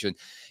organization.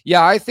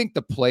 Yeah, I think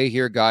the play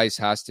here, guys,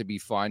 has to be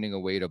finding a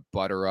way to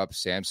butter up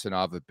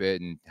Samsonov a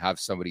bit and have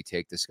somebody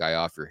take this guy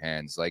off your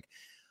hands. Like,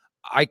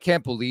 I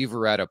can't believe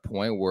we're at a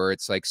point where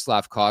it's like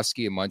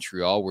Slavkovsky in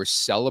Montreal. We're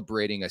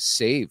celebrating a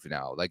save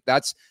now. Like,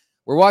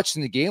 we're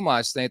watching the game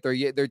last night.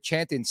 They're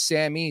chanting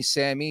Sammy.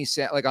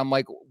 Like, I'm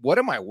like, what?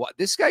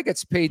 This guy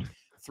gets paid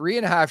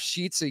 3.5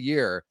 sheets a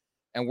year,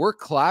 and we're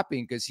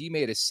clapping because he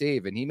made a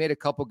save, and he made a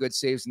couple good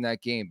saves in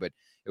that game. But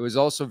it was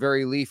also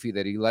very Leafy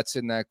that he lets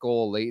in that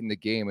goal late in the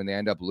game, and they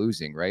end up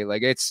losing. Right?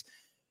 Like, it's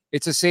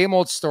the same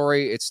old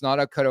story. It's not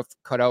a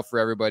cutout for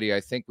everybody. I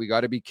think we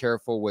got to be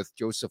careful with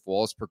Joseph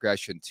Woll's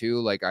progression too.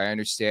 Like, I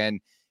understand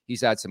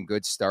he's had some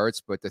good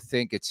starts, but to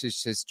think it's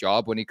just his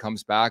job when he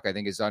comes back, I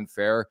think is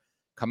unfair.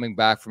 Coming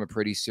back from a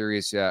pretty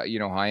serious,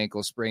 high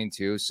ankle sprain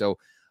too. So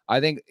I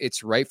think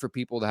it's right for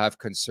people to have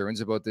concerns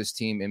about this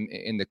team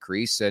in the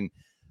crease. And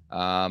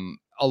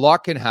a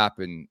lot can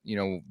happen,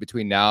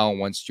 between now and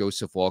once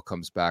Joseph Woll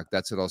comes back.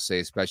 That's what I'll say,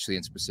 especially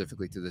and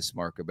specifically to this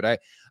market. But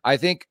I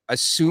think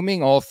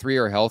assuming all three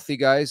are healthy,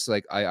 guys,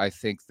 like I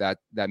think that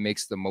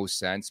makes the most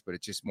sense. But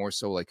it's just more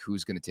so like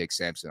who's going to take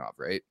Samsonov,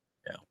 right?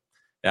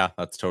 Yeah,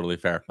 that's totally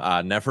fair.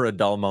 Never a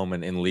dull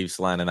moment in Leafs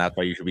land, and that's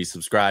why you should be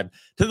subscribed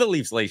to the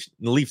Leafs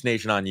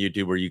Nation on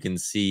YouTube, where you can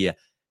see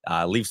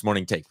Leafs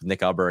Morning Take with Nick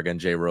Alberga and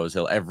Jay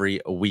Rosehill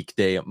every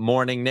weekday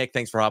morning. Nick,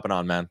 thanks for hopping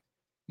on, man.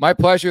 My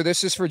pleasure.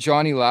 This is for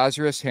Johnny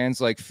Lazarus, hands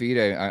like feet.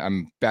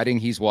 I'm betting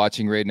he's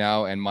watching right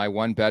now, and my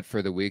one bet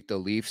for the week, the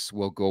Leafs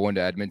will go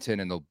into Edmonton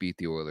and they'll beat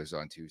the Oilers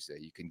on Tuesday.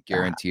 You can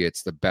guarantee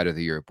it's the bet of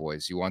the year,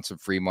 boys. You want some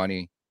free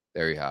money?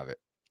 There you have it.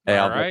 Hey,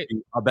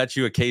 I'll bet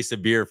you a case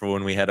of beer for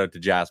when we head out to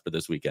Jasper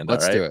this weekend.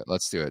 Let's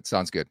do it.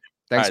 Sounds good.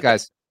 Thanks,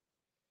 guys.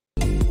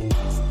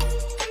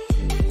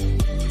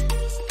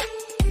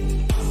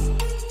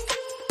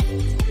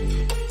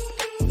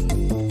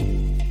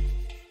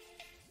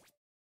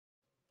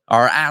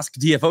 Our Ask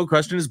DFO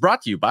question is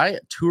brought to you by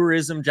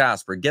Tourism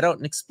Jasper. Get out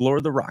and explore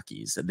the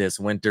Rockies this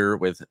winter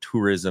with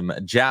Tourism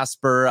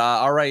Jasper.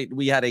 All right,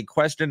 we had a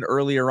question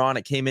earlier on.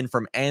 It came in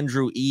from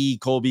Andrew E.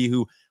 Colby,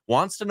 who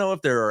wants to know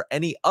if there are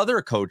any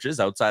other coaches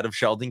outside of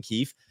Sheldon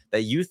Keefe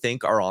that you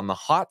think are on the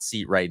hot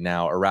seat right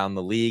now around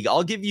the league.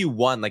 I'll give you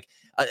one. Like,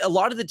 a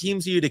lot of the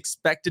teams you'd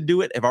expect to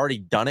do it have already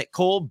done it,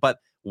 Cole, but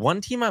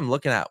one team I'm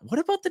looking at, what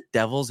about the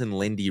Devils and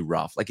Lindy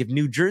Ruff? Like, if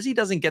New Jersey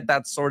doesn't get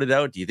that sorted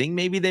out, do you think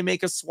maybe they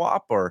make a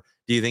swap, or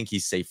do you think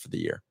he's safe for the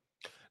year?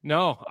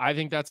 No, I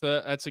think that's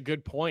a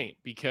good point,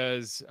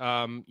 because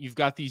you've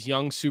got these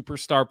young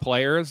superstar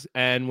players,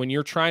 and when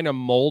you're trying to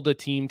mold a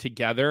team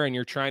together and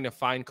you're trying to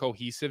find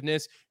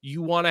cohesiveness,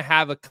 you want to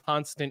have a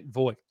constant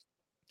voice.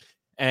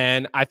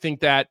 And I think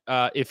that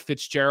if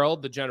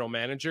Fitzgerald, the general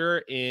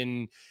manager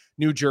in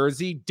New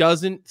Jersey,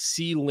 doesn't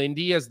see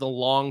Lindy as the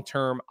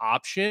long-term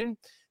option,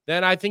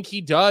 then I think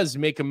he does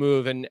make a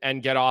move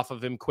and get off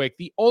of him quick.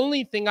 The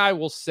only thing I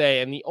will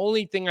say, and the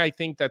only thing I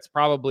think that's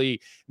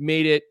probably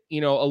made it,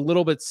 a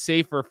little bit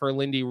safer for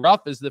Lindy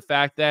Ruff, is the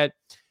fact that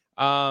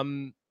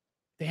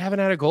they haven't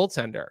had a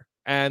goaltender,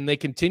 and they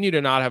continue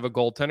to not have a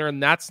goaltender,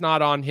 and that's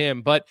not on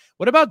him. But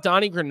what about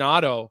Donnie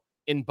Granato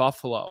in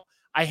Buffalo?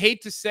 I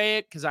hate to say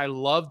it because I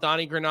love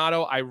Donnie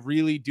Granato. I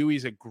really do.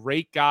 He's a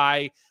great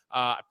guy.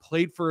 I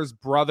played for his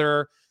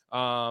brother.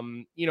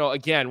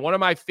 Again, one of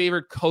my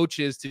favorite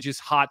coaches to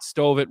just hot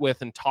stove it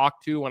with and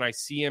talk to when I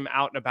see him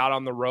out and about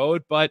on the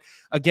road. But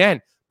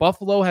again,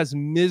 Buffalo has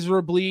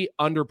miserably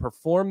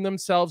underperformed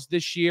themselves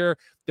this year.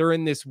 They're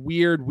in this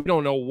weird, we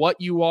don't know what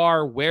you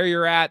are, where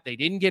you're at. They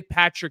didn't get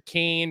Patrick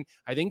Kane,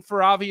 I think,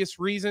 for obvious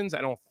reasons.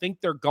 I don't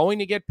think they're going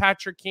to get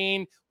Patrick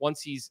Kane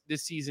once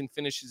this season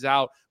finishes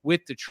out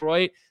with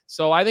Detroit.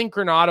 So I think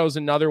Granato's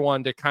another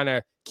one to kind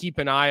of keep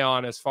an eye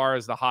on as far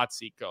as the hot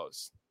seat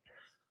goes.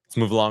 Let's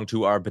move along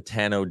to our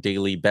Betano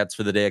daily bets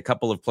for the day. A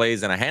couple of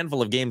plays and a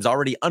handful of games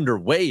already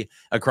underway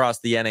across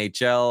the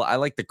NHL. I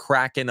like the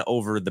Kraken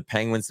over the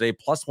Penguins today,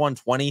 plus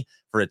 120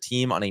 for a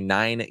team on a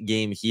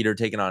 9-game heater,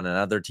 taking on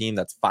another team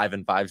that's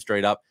 5-5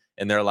 straight up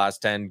in their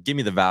last 10. Give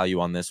me the value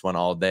on this one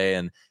all day.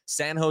 And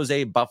San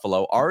Jose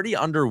Buffalo already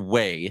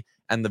underway,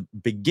 and the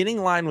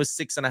beginning line was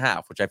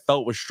 6.5, which I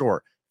felt was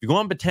short. If you go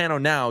on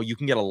Betano now, you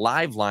can get a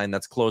live line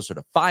that's closer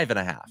to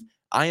 5.5.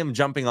 I am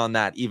jumping on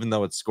that, even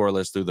though it's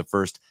scoreless through the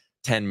first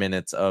 10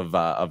 minutes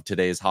of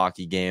today's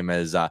hockey game,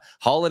 as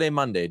Holiday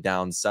Monday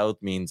down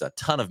south means a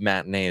ton of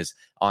matinees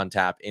on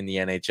tap in the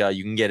NHL.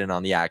 You can get in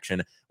on the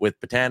action with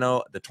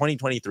Betano, the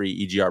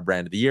 2023 EGR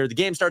brand of the year. The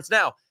game starts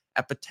now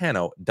at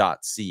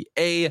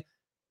betano.ca.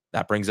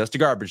 That brings us to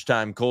garbage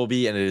time,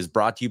 Colby, and it is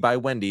brought to you by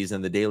Wendy's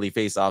and the Daily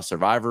Faceoff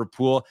Survivor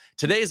Pool.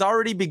 Today's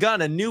already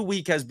begun. A new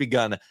week has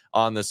begun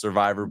on the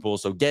Survivor Pool,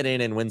 so get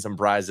in and win some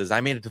prizes. I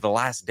made it to the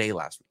last day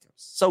last week. It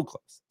was so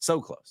close,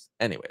 so close.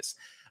 Anyways,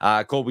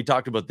 Cole, we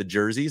talked about the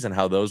jerseys and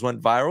how those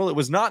went viral. It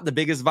was not the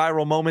biggest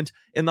viral moment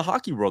in the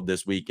hockey world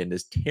this weekend,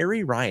 as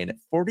Terry Ryan, at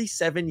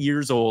 47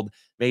 years old,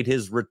 made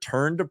his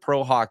return to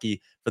pro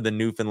hockey for the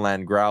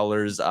Newfoundland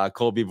Growlers.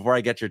 Colby, before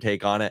I get your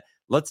take on it,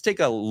 let's take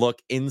a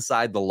look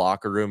inside the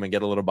locker room and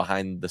get a little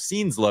behind the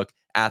scenes look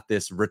at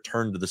this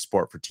return to the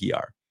sport for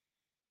TR.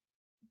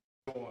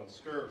 Go on,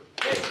 Skirv,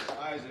 hey,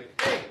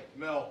 Isaac, hey,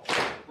 Mel,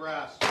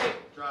 Brass, hey,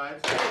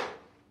 Drives,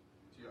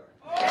 TR.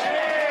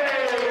 Hey!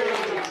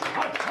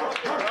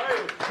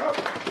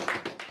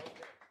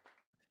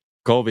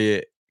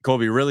 Colby,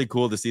 really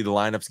cool to see the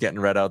lineups getting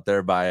read out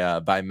there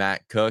by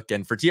Matt Cook.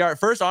 And for TR,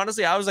 first,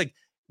 honestly, I was like,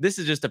 this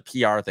is just a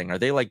PR thing. Are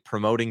they like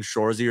promoting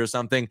Shoresy or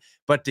something?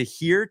 But to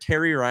hear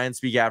Terry Ryan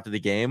speak after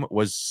the game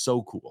was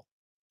so cool.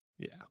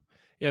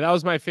 Yeah, that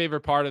was my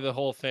favorite part of the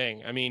whole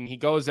thing. I mean, he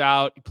goes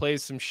out, he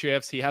plays some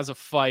shifts, he has a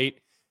fight.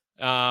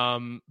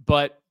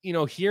 But,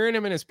 hearing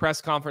him in his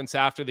press conference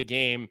after the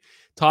game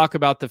talk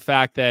about the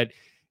fact that,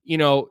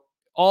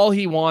 all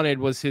he wanted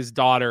was his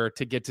daughter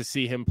to get to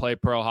see him play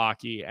pro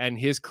hockey, and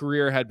his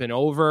career had been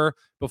over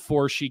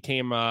before she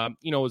came,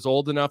 was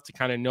old enough to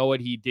kind of know what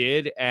he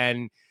did.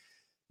 And,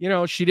 he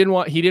didn't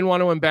want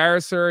to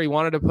embarrass her. He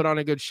wanted to put on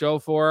a good show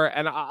for her.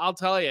 And I'll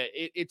tell you,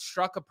 it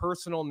struck a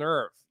personal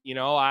nerve.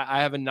 I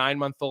have a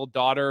 9-month-old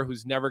daughter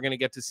who's never going to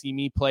get to see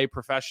me play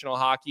professional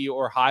hockey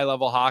or high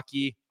level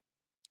hockey.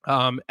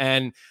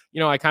 And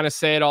I kind of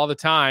say it all the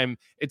time.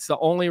 It's the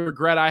only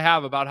regret I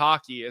have about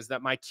hockey is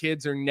that my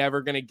kids are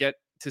never going to get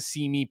to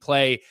see me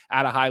play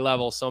at a high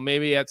level. So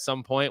maybe at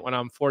some point when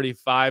I'm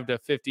 45 to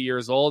 50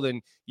 years old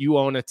and you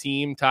own a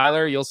team,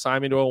 Tyler, you'll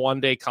sign me to a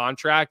 1-day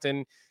contract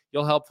and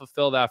you'll help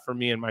fulfill that for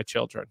me and my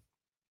children.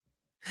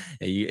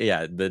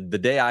 Yeah, the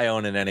day I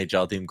own an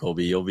NHL team,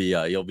 Colby, you'll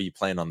be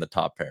playing on the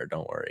top pair.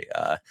 Don't worry.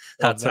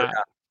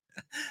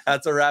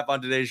 That's a wrap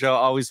on today's show.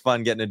 Always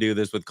fun getting to do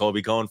this with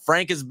Colby Cohen.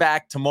 Frank is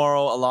back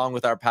tomorrow along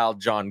with our pal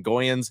John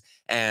Goyens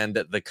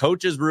and the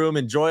coach's room.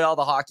 Enjoy all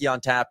the hockey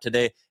on tap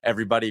today,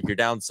 everybody. If you're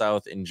down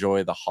south,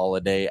 enjoy the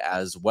holiday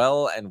as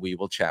well, and we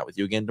will chat with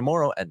you again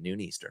tomorrow at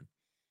noon Eastern.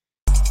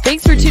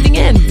 Thanks for tuning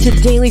in to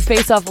Daily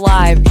Faceoff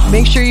Live.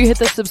 Make sure you hit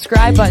the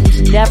subscribe button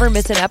to never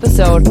miss an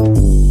episode.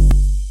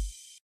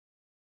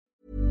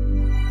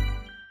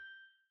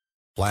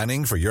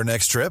 Planning for your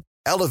next trip?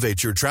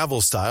 Elevate your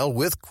travel style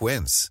with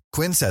Quince.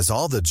 Quince has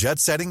all the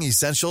jet-setting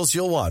essentials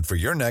you'll want for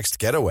your next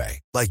getaway,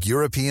 like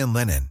European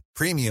linen,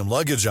 premium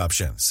luggage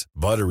options,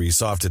 buttery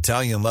soft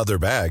Italian leather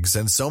bags,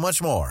 and so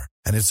much more.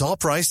 And it's all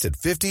priced at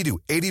 50 to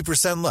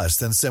 80% less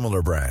than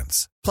similar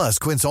brands. Plus,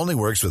 Quince only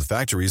works with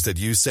factories that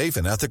use safe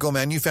and ethical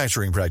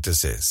manufacturing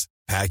practices.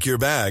 Pack your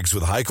bags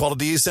with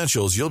high-quality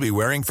essentials you'll be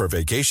wearing for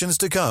vacations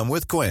to come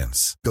with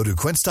Quince. Go to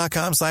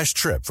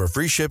quince.com/trip for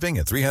free shipping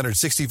and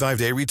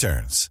 365-day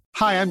returns.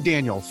 Hi, I'm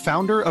Daniel,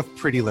 founder of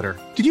Pretty Litter.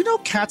 Did you know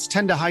cats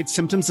tend to hide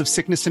symptoms of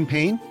sickness and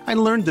pain? I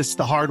learned this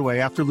the hard way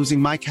after losing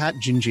my cat,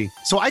 Gingy.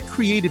 So I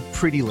created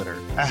Pretty Litter,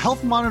 a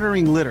health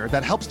monitoring litter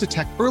that helps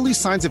detect early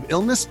signs of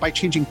illness by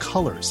changing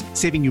colors,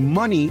 saving you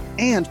money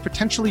and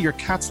potentially your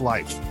cat's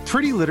life.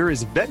 Pretty Litter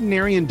is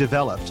veterinarian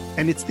developed,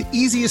 and it's the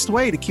easiest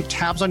way to keep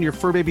tabs on your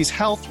fur baby's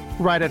health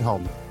right at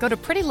home. Go to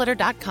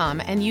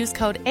prettylitter.com and use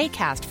code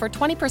ACAST for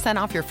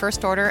 20% off your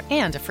first order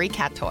and a free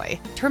cat toy.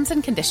 Terms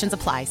and conditions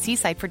apply. See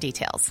site for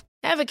details.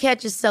 Ever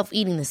catch yourself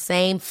eating the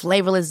same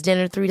flavorless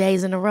dinner 3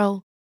 days in a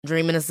row?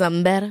 Dreaming of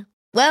something better?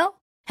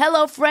 Well,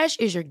 HelloFresh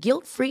is your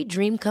guilt-free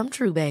dream come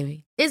true,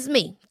 baby. It's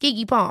me,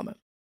 Keke Palmer.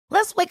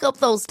 Let's wake up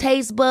those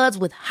taste buds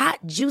with hot,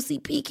 juicy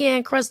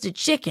pecan-crusted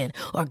chicken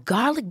or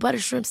garlic butter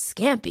shrimp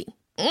scampi.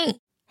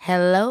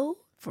 Hello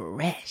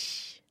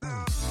Fresh.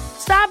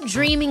 Stop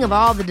dreaming of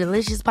all the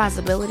delicious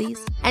possibilities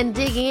and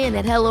dig in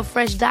at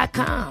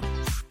HelloFresh.com.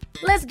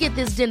 Let's get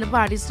this dinner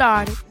party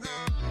started.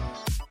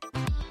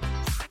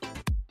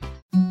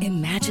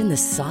 Imagine the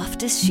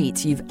softest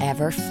sheets you've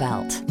ever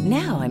felt.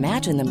 Now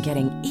imagine them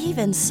getting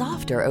even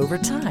softer over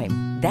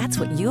time. That's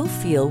what you'll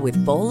feel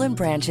with Boll &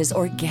 Branch's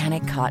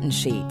organic cotton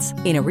sheets.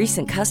 In a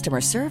recent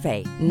customer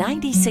survey,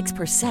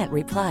 96%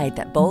 replied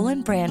that Boll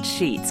 & Branch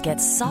sheets get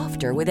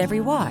softer with every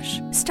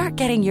wash. Start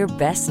getting your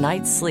best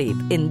night's sleep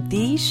in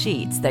these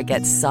sheets that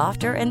get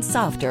softer and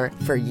softer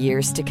for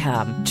years to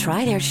come.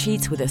 Try their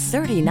sheets with a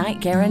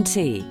 30-night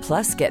guarantee.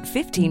 Plus, get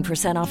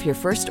 15% off your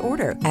first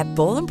order at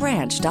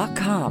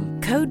bollandbranch.com.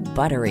 Code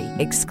BUTTERY.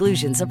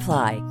 Exclusions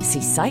apply.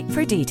 See site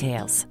for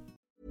details.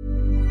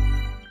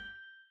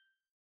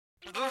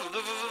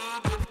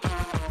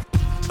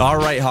 All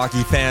right,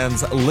 hockey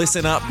fans,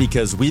 listen up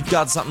because we've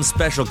got something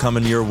special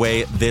coming your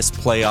way this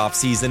playoff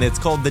season. It's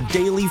called the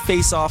Daily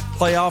Faceoff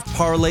Playoff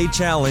Parlay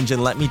Challenge,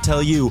 and let me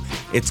tell you,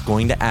 it's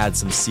going to add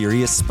some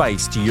serious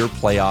spice to your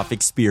playoff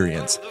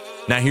experience.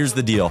 Now, here's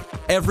the deal.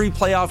 Every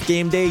playoff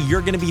game day,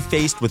 you're going to be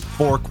faced with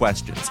 4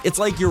 questions. It's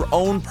like your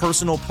own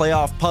personal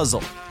playoff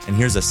puzzle. And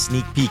here's a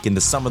sneak peek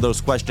into some of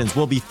those questions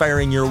we'll be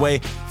firing your way.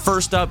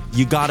 First up,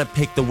 you got to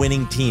pick the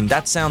winning team.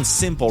 That sounds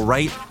simple,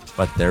 right?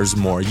 But there's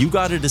more. You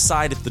got to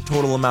decide if the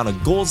total amount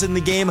of goals in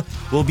the game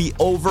will be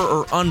over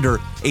or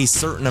under a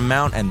certain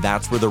amount, and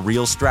that's where the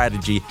real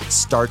strategy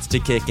starts to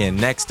kick in.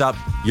 Next up,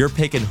 you're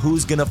picking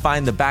who's going to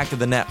find the back of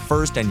the net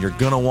first, and you're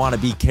going to want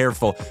to be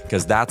careful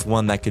because that's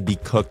one that could be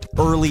cooked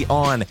early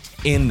on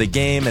in the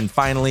game. And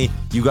finally,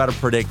 you got to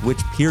predict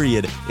which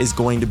period is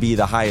going to be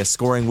the highest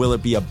scoring. Will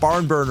it be a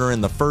barn burner in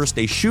the first,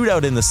 a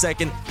shootout in the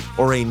second,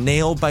 or a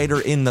nail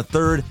biter in the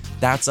third?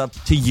 That's up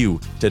to you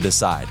to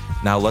decide.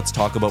 Now let's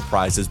talk about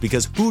prizes,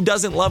 because who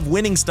doesn't love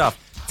winning stuff?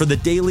 For the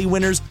daily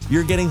winners,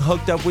 you're getting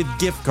hooked up with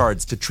gift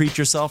cards to treat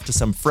yourself to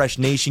some fresh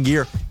Nation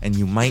gear, and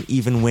you might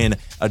even win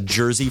a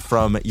jersey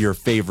from your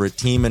favorite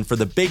team. And for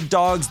the big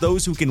dogs,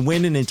 those who can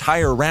win an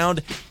entire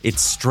round,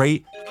 it's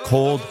straight,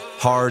 cold,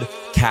 hard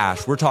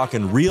cash. We're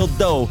talking real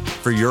dough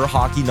for your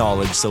hockey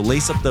knowledge. So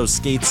lace up those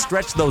skates,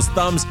 stretch those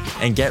thumbs,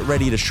 and get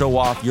ready to show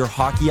off your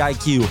hockey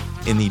IQ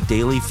in the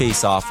Daily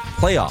Faceoff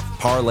Playoff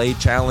Parlay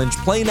Challenge.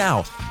 Play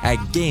now at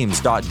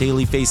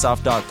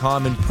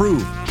games.dailyfaceoff.com and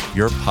prove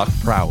your puck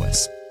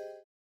prowess.